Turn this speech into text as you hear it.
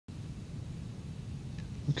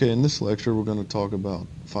Okay, in this lecture we're going to talk about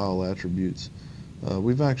file attributes.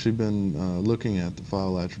 We've actually been looking at the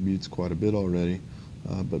file attributes quite a bit already,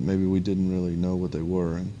 but maybe we didn't really know what they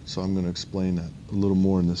were, and so I'm going to explain that a little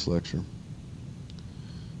more in this lecture.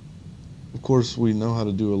 Of course, we know how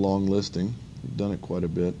to do a long listing. We've done it quite a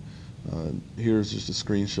bit. Here's just a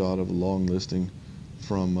screenshot of a long listing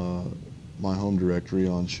from my home directory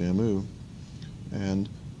on Shamu, and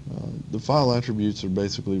the file attributes are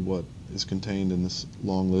basically what is contained in this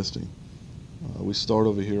long listing. We start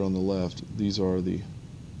over here on the left. These are the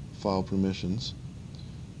file permissions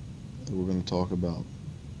that we're going to talk about.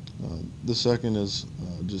 The second is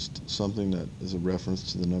just something that is a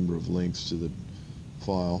reference to the number of links to the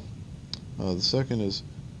file. The second is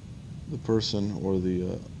the person or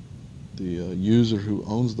the user who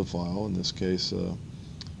owns the file. In this case,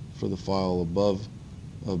 for the file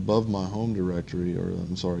above my home directory, or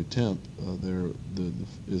I'm sorry, temp, there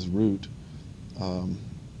is root.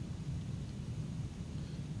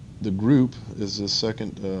 The group is the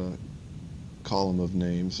second column of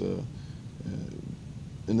names.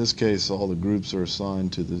 In this case, all the groups are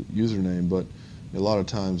assigned to the username, but a lot of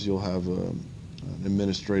times you'll have an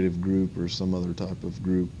administrative group or some other type of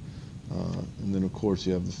group, and then of course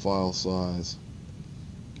you have the file size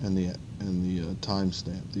and the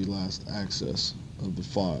timestamp, the last access of the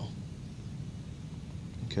file.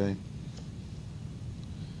 Okay,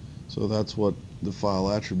 so that's what the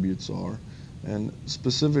file attributes are, and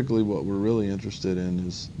specifically what we're really interested in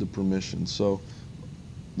is the permissions. So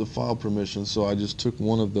the file permissions, so I just took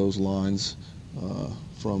one of those lines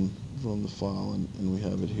from the file, and we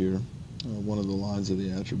have it here, one of the lines of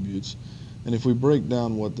the attributes. And if we break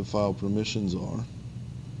down what the file permissions are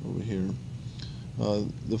over here,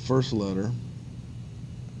 the first letter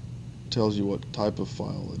tells you what type of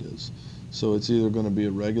file it is. So it's either going to be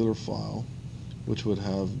a regular file, which would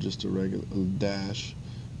have just a regular dash.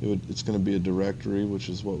 It's going to be a directory, which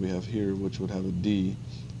is what we have here, which would have a D,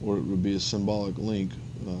 or it would be a symbolic link,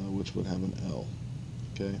 which would have an L.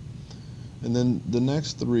 Okay, and then the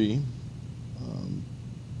next three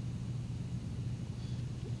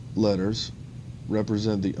letters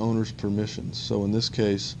represent the owner's permissions. So in this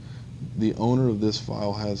case, the owner of this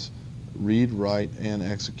file has read, write, and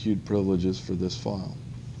execute privileges for this file,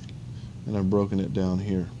 and I've broken it down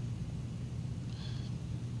here.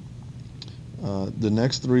 The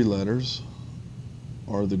next three letters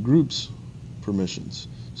are the group's permissions.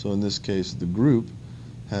 So in this case, the group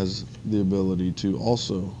has the ability to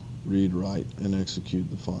also read, write, and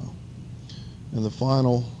execute the file. And the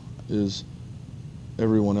final is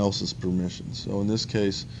everyone else's permissions. So in this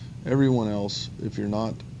case, everyone else, if you're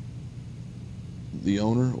not the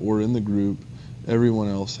owner or in the group, everyone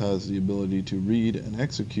else has the ability to read and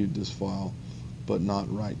execute this file, but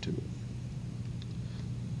not write to it.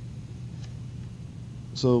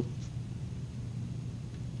 So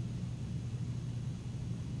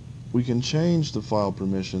we can change the file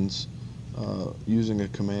permissions using a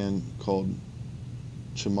command called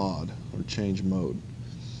chmod, or change mode.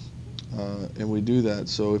 And we do that,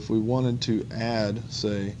 so if we wanted to add,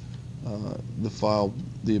 say,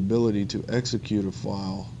 the ability to execute a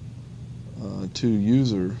file to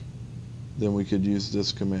user, then we could use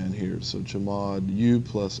this command here. So chmod u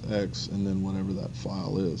plus x, and then whatever that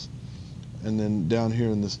file is. And then down here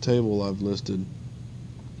in this table, I've listed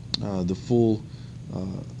the full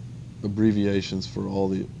abbreviations for all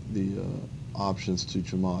the options to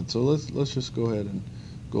chmod. So let's just go ahead and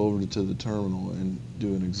go over to the terminal and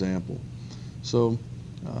do an example. So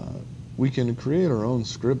we can create our own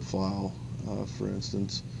script file, for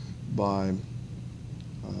instance, by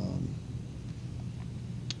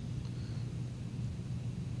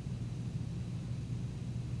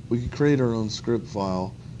we could create our own script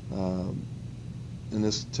file. In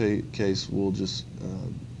this case, we'll just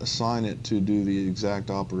assign it to do the exact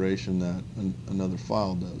operation that another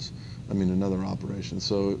file does. I mean, another operation.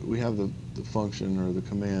 So we have the function, or the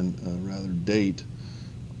command, rather, date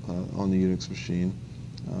on the Unix machine.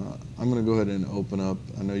 I'm going to go ahead and open up.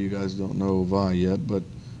 I know you guys don't know Vi yet, but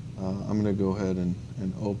I'm going to go ahead and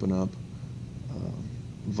open up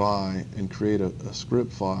Vi and create a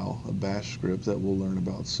script file, a bash script that we'll learn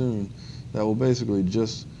about soon, that will basically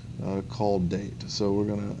just call date. So we're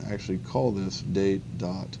going to actually call this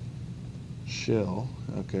date.shell,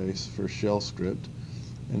 okay, for shell script,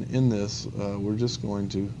 and in this we're just going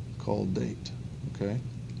to call date. Okay,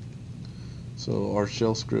 so our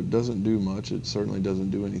shell script doesn't do much. It certainly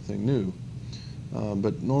doesn't do anything new,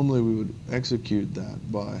 but normally we would execute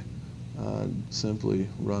that by simply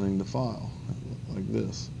running the file like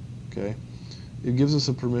this. Okay, it gives us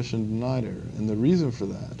a permission denied error, and the reason for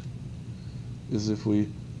that is if we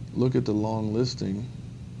look at the long listing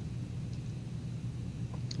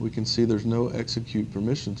we can see there's no execute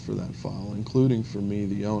permissions for that file, including for me,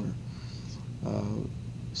 the owner.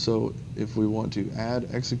 So if we want to add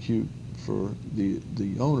execute for the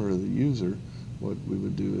owner or the user, what we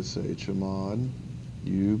would do is say chmod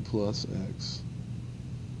u plus x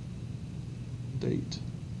date.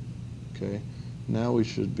 Okay, now we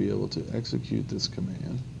should be able to execute this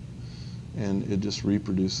command, and it just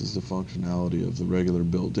reproduces the functionality of the regular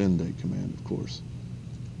built-in date command, of course.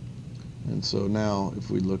 And so now if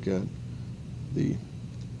we look at the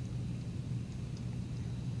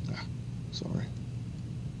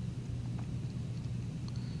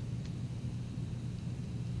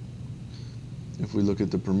if we look at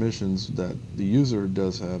the permissions, that the user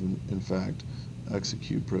does have, in fact,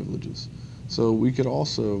 execute privileges. So we could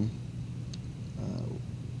also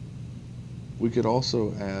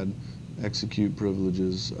add execute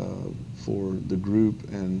privileges for the group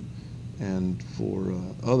and for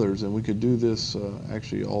others, and we could do this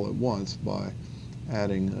actually all at once by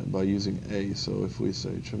using a. So if we say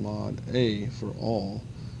chmod a for all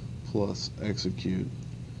plus execute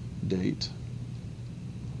date,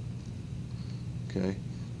 okay,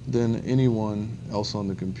 then anyone else on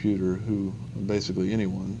the computer who, basically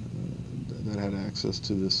anyone that had access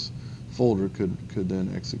to this folder could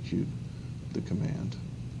then execute the command.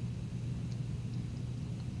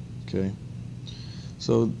 Okay,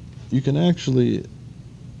 so you can actually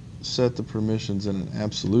set the permissions in an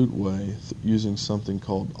absolute way using something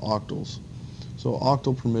called octals. So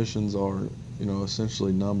octal permissions are,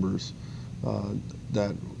 essentially numbers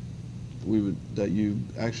that you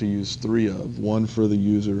actually use 3 of, one for the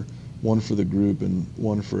user, one for the group, and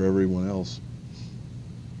one for everyone else,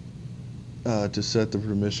 to set the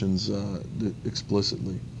permissions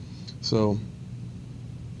explicitly. So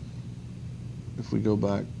if we go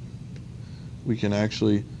back, we can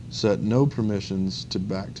actually set no permissions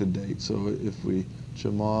back to date. So if we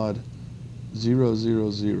chmod 0,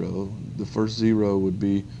 0, 0, the first 0 would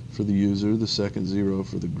be for the user, the second 0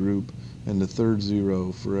 for the group, and the third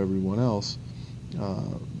 0 for everyone else.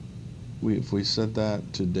 If we set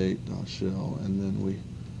that to date.shell and then we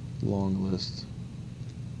long list,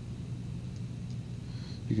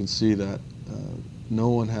 you can see that no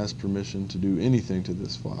one has permission to do anything to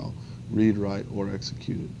this file, read, write, or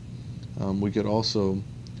execute it. We could also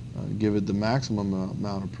give it the maximum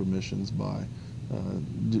amount of permissions by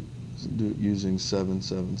using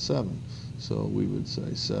 777. So we would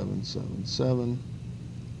say 777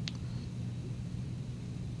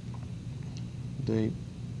 date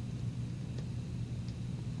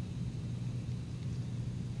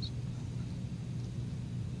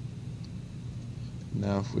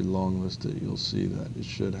now. If we long list it, you'll see that it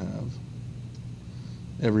should have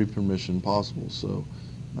every permission possible. So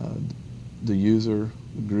the user,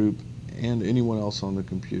 the group, and anyone else on the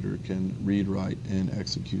computer can read, write, and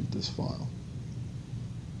execute this file.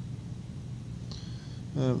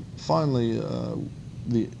 Finally,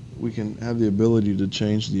 we can have the ability to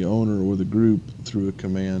change the owner or the group through a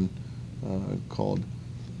command called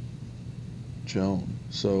chown.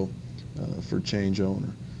 So for change owner.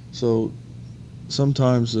 So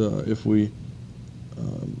sometimes if we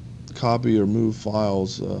copy or move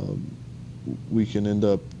files, we can end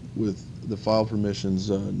up with the file permissions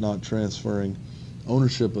not transferring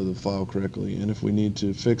ownership of the file correctly, and if we need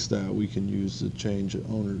to fix that, we can use the change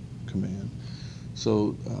owner command.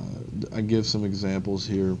 So I give some examples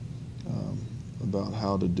here about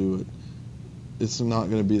how to do it. It's not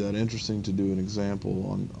going to be that interesting to do an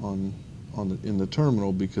example in the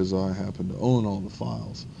terminal because I happen to own all the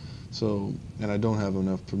files. So, and I don't have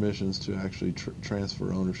enough permissions to actually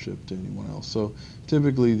transfer ownership to anyone else. So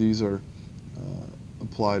typically these are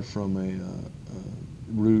applied from a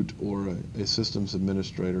root or a systems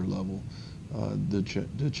administrator level.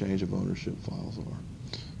 The change of ownership files are.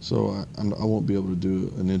 So I won't be able to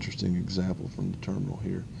do an interesting example from the terminal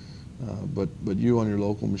here. But you on your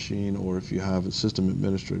local machine, or if you have a system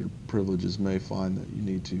administrator privileges, may find that you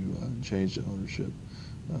need to change the ownership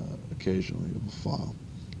occasionally of a file.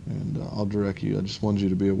 And I'll direct you, I just wanted you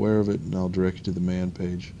to be aware of it, and I'll direct you to the man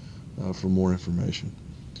page for more information.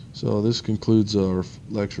 So this concludes our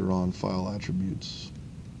lecture on file attributes.